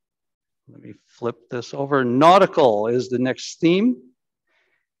 Let me flip this over. Nautical is the next theme.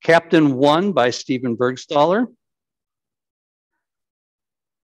 Captain One by Stephen Bergstaller.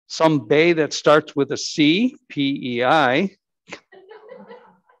 Some Bay That Starts with a C, PEI,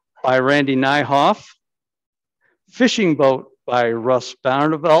 by Randy Nyhoff. Fishing Boat by Russ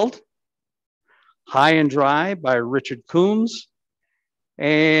Barneveld. High and Dry by Richard Coombs.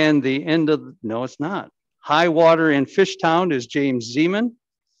 And the end of, no, it's not. High Water in Fishtown is James Zeman.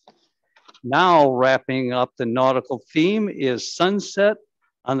 Now wrapping up the nautical theme is Sunset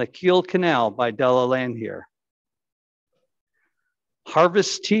on the Kiel Canal by Della Landhier.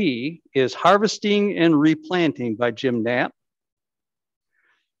 Harvest Tea is Harvesting and Replanting by Jim Knapp.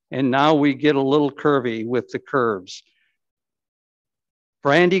 And now we get a little curvy with the curves.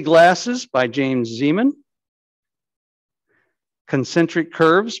 Brandy Glasses by James Zeman. Concentric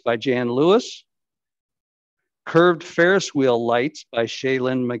Curves by Jan Lewis. Curved Ferris Wheel Lights by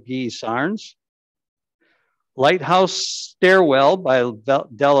Shaylin McGee Sarnes. Lighthouse Stairwell by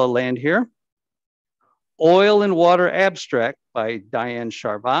Della Landhier. Oil and Water Abstract by Diane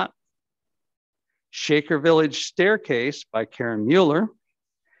Charbat. Shaker Village Staircase by Karen Mueller.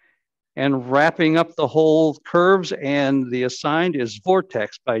 And wrapping up the whole curves and the assigned is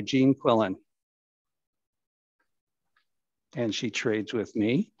Vortex by Gene Quillen. And she trades with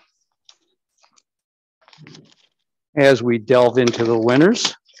me as we delve into the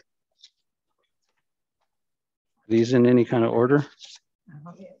winners. these in any kind of order?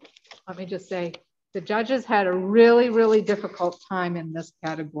 Let me just say, the judges had a really, really difficult time in this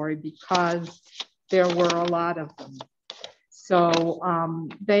category because there were a lot of them. So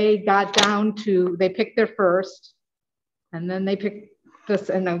they got down to, they picked their first, and then they picked this,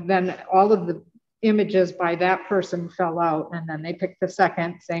 and then all of the images by that person fell out, and then they picked the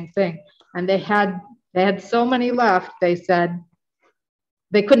second, same thing. And they had so many left, they said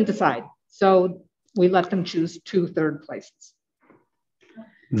they couldn't decide. So we let them choose 2 third places.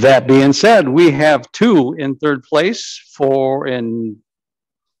 That being said, we have 2 in third place for, in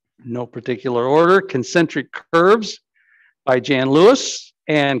no particular order, Concentric Curves by Jan Lewis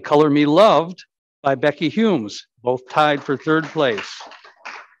and Color Me Loved by Becky Humes, both tied for third place.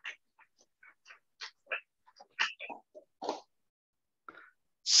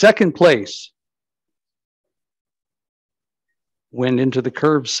 Second place went into the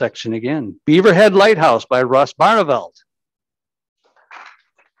curves section again. Beaverhead Lighthouse by Russ Barneveld.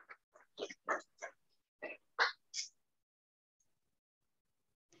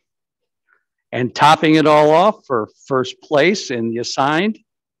 And topping it all off for first place in the assigned,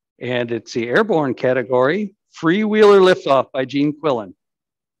 and it's the airborne category, Freewheeler Liftoff by Gene Quillen.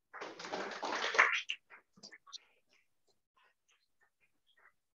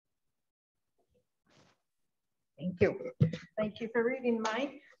 Thank you. Thank you for reading,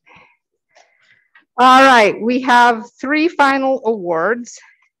 Mike. All right, we have 3 final awards.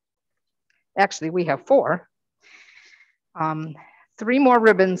 Actually, we have 4. 3 more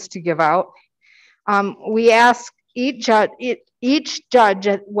ribbons to give out. We ask each judge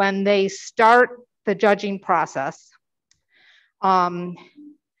when they start the judging process to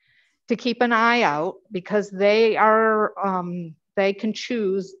keep an eye out, because they can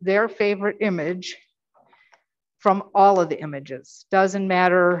choose their favorite image from all of the images. Doesn't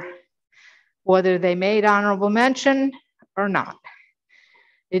matter whether they made honorable mention or not.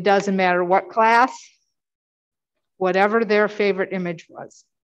 It doesn't matter what class, whatever their favorite image was.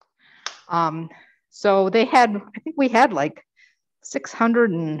 So they had, I think we had like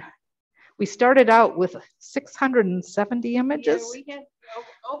 600 and, we started out with 670 images. Yeah, we had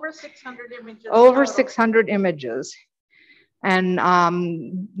over 600 images. Over 600 images. And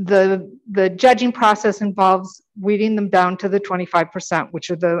the judging process involves weeding them down to the 25%, which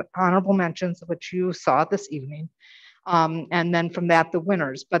are the honorable mentions, which you saw this evening. And then from that, the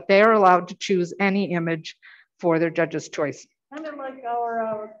winners. But they are allowed to choose any image for their judge's choice. Kind of like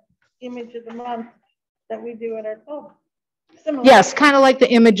our image of the month that we do at our club. Similar. Yes, kind of like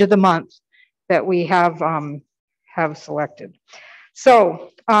the image of the month that we have selected. So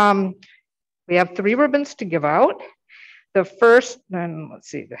we have 3 ribbons to give out. The first, and let's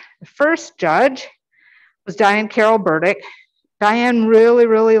see, the first judge was Diane Carroll Burdick. Diane really,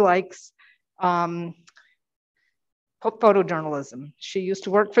 really likes photojournalism. She used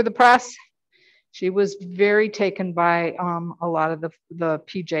to work for the press. She was very taken by a lot of the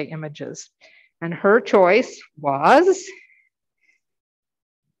PJ images. And her choice was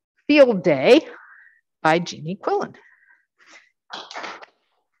Field Day by Jeannie Quillen.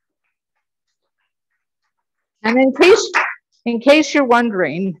 And in case you're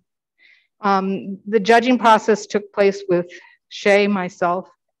wondering, the judging process took place with Shay, myself,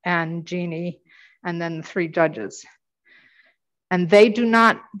 and Jeannie, and then the 3 judges. And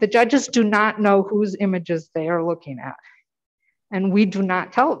the judges do not know whose images they are looking at. And we do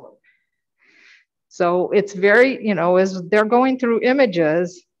not tell them. So it's very, as they're going through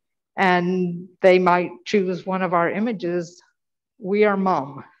images and they might choose one of our images, we are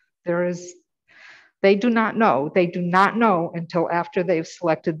mum. They do not know. They do not know until after they've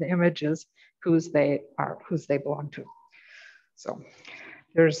selected the images whose they belong to. So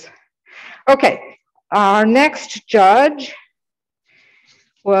okay. Our next judge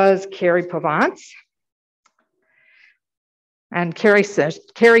was Carrie Pavance. And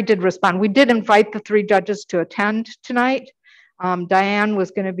Carrie did respond. We did invite the 3 judges to attend tonight. Diane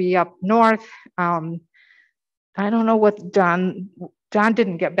was going to be up north. I don't know what John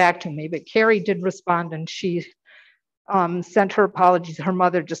didn't get back to me, but Carrie did respond, and she sent her apologies. Her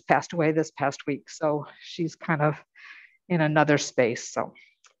mother just passed away this past week, so she's kind of in another space. So,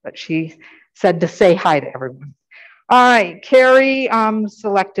 but she said to say hi to everyone. All right, Carrie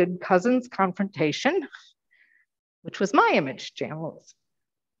selected Cousins Confrontation, which was my image, Jan Lewis.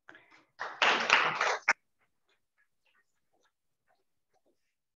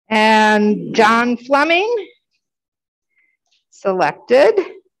 And John Fleming selected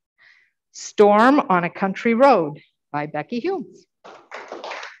Storm on a Country Road by Becky Humes.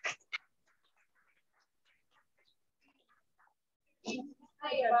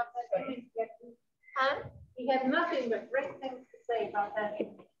 Huh? had nothing but great things to say about that.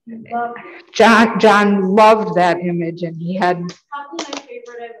 John loved that image, and he had. Probably my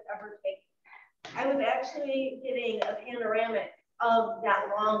favorite I've ever taken. I was actually getting a panoramic of that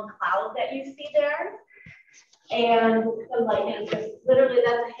long cloud that you see there. And the lightning just literally,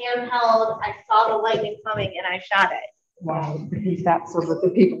 that's a handheld. I saw the lightning coming and I shot it. Wow, is that so that the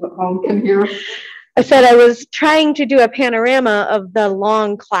people at home can hear? I said I was trying to do a panorama of the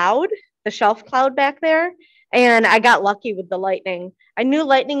long cloud, the shelf cloud back there, and I got lucky with the lightning. I knew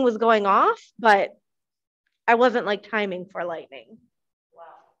lightning was going off, but I wasn't like timing for lightning. Wow.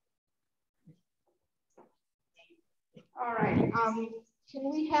 All right. Can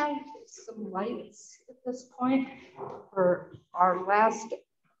we have some lights at this point for our last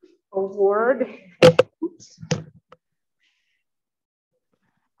award? Oops.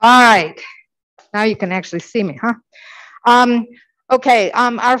 All right. Now you can actually see me, huh? Okay.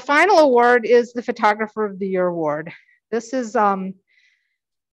 Our final award is the Photographer of the Year award. This is the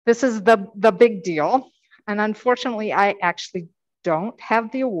big deal, and unfortunately, I actually don't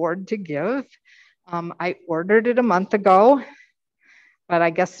have the award to give. I ordered it a month ago, but I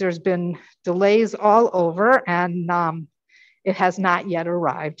guess there's been delays all over, and it has not yet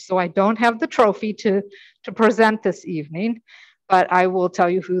arrived. So I don't have the trophy to present this evening, but I will tell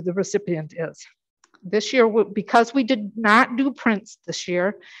you who the recipient is. This year, because we did not do prints this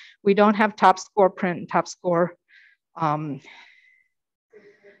year, we don't have top score print and top score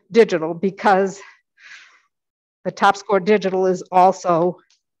digital, because the top score digital is also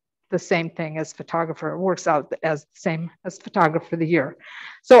the same thing as photographer. It works out as the same as photographer of the year.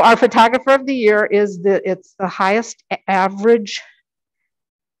 So our photographer of the year is it's the highest average.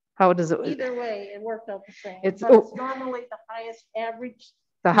 How does it? Either way, it worked out the same. It's normally the highest average.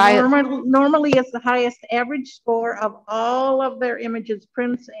 The highest. Normally it's the highest average score of all of their images,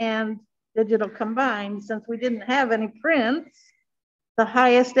 prints and digital combined. Since we didn't have any prints, the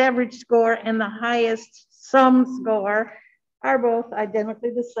highest average score and the highest sum score are both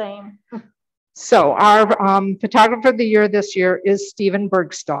identically the same. So our photographer of the year this year is Stephen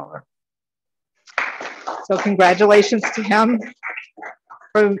Bergstaller. So congratulations to him.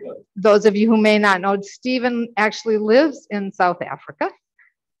 For those of you who may not know, Stephen actually lives in South Africa.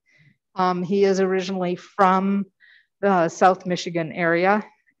 He is originally from the South Michigan area.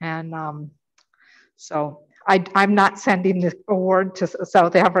 And so I'm not sending the award to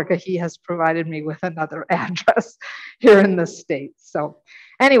South Africa. He has provided me with another address here in the States. So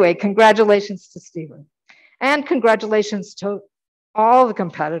anyway, congratulations to Stephen. And congratulations to all the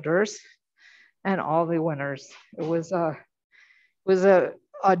competitors and all the winners. It was a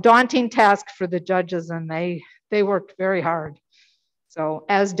daunting task for the judges, and they worked very hard. So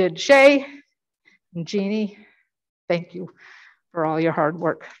as did Shay and Jeannie. Thank you for all your hard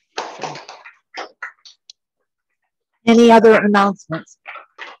work. So. Any other announcements?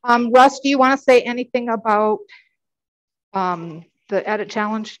 Russ, do you want to say anything about the edit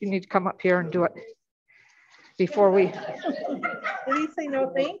challenge? You need to come up here and do it before we. Did he say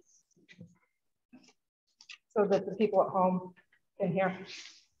no thanks? So that the people at home can hear.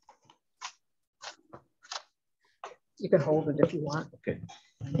 You can hold it if you want. Okay.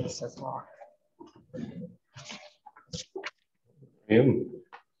 It says more.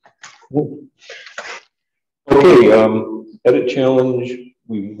 Okay, edit challenge.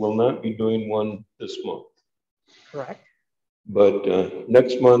 We will not be doing one this month. Correct. But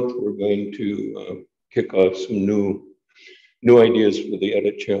next month we're going to kick off some new ideas for the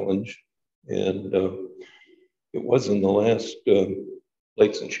edit challenge, and it was in the last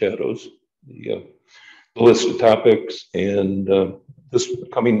Lights and Shadows, the list of topics, and this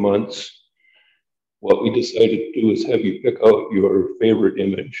coming months, what we decided to do is have you pick out your favorite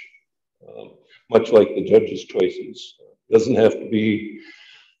image, much like the judges' choices. It doesn't have to be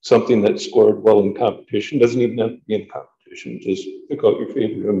something that scored well in competition, doesn't even have to be in competition, just pick out your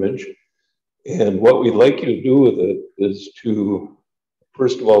favorite image. And what we'd like you to do with it is to,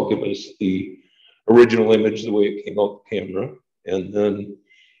 first of all, give us the original image the way it came out the camera, and then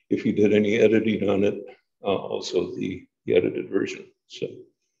if you did any editing on it, also the edited version. So,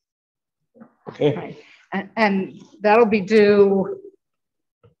 okay. Right. And that'll be due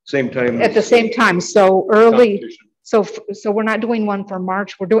same time at the same time. So early. So we're not doing one for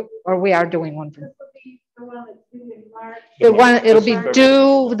March. We are doing one for. It'll be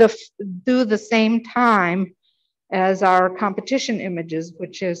due the same time as our competition images,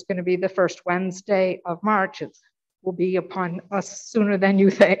 which is going to be the first Wednesday of March. It will be upon us sooner than you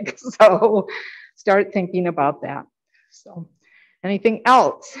think. So start thinking about that. So anything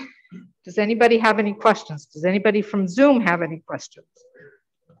else? Does anybody have any questions? Does anybody from Zoom have any questions?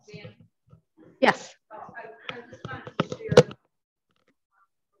 Yes.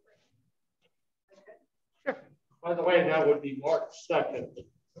 By the way, that would be March 2nd.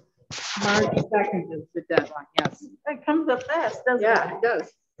 March 2nd is the deadline, yes. It comes up fast, doesn't it? Yeah, it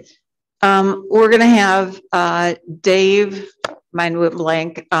does. We're gonna have Dave, mine went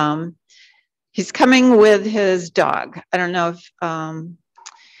blank. He's coming with his dog. I don't know if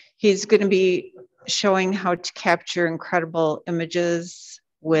he's gonna be showing how to capture incredible images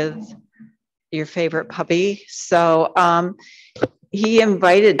with your favorite puppy. So he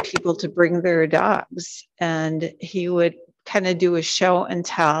invited people to bring their dogs, and he would kind of do a show and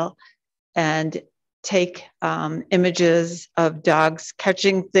tell and take images of dogs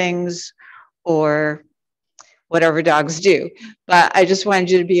catching things or whatever dogs do. But I just wanted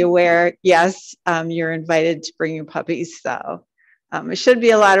you to be aware, yes, you're invited to bring your puppies. So it should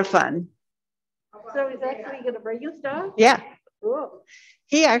be a lot of fun. So he's actually going to bring his dog? Yeah. Cool.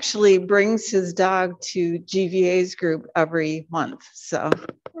 He actually brings his dog to GVA's group every month. So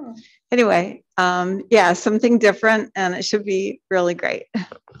anyway, yeah, something different, and it should be really great.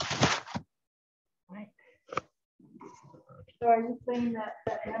 So are you saying that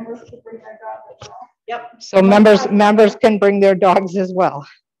members can bring their dog as well? Yep. So members can bring their dogs as well.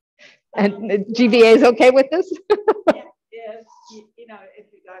 And GVA is okay with this? Yeah, you know, if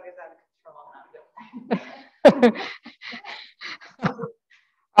your dog is out of control, not doing.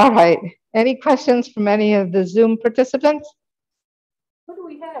 All right. Any questions from any of the Zoom participants? Who do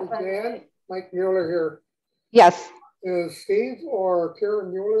we have? Dan, Mike Mueller here. Yes. Is Steve or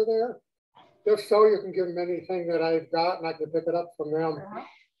Karen Mueller there? Just so you can give them anything that I've got and I can pick it up from them.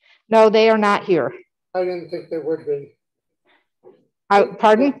 No, they are not here. I didn't think they would be.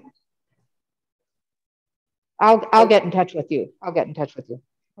 Pardon? I'll get in touch with you. I'll get in touch with you.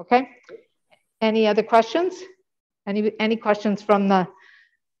 Okay. Any other questions? Any questions from the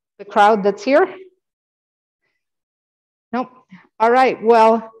crowd that's here? Nope. All right.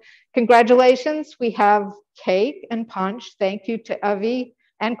 Well, congratulations. We have cake and punch. Thank you to Evie,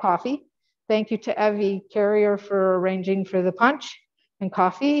 and coffee. Thank you to Evie Carrier for arranging for the punch and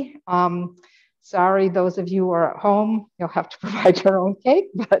coffee. Sorry, those of you who are at home, you'll have to provide your own cake,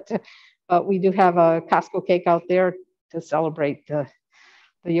 but we do have a Costco cake out there to celebrate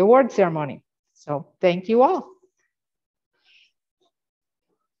the award ceremony. So thank you all.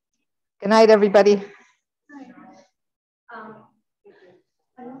 Good night, everybody.